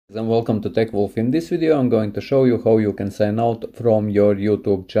And welcome to TechWolf. In this video I'm going to show you how you can sign out from your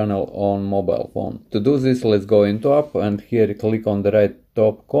YouTube channel on mobile phone. To do this, let's go into app and here click on the right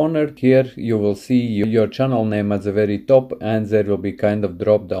top corner. Here you will see your channel name at the very top and there will be kind of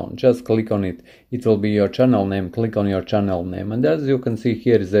drop down. Just click on it. It will be your channel name. Click on your channel name, and as you can see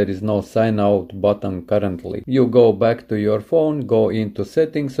here, there is no sign out button currently. You go back to your phone, go into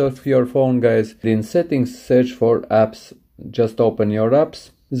settings of your phone, guys. In settings, search for apps. Just open your apps.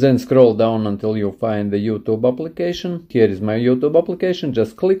 Then scroll down until you find the YouTube application. Here is my YouTube application.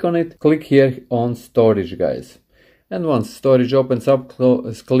 Just click on it. Click here on storage, guys. And once storage opens up,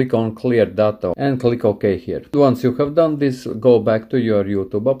 click on clear data and click OK here. Once you have done this, go back to your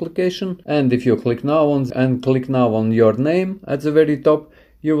YouTube application. And if you click now on your name at the very top,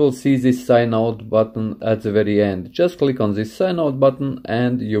 you will see this sign out button at the very end. Just click on this sign out button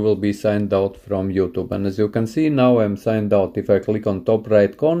and you will be signed out from YouTube. And as you can see, now I'm signed out. If I click on top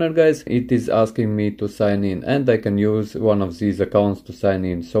right corner, guys, it is asking me to sign in, and I can use one of these accounts to sign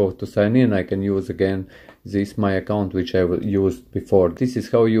in. So to sign in, I can use again my account which I used before. This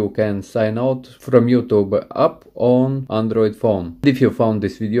is how you can sign out from YouTube app on Android phone. If you found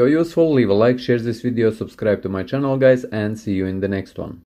this video useful, leave a like, share this video, subscribe to my channel, guys, and see you in the next one.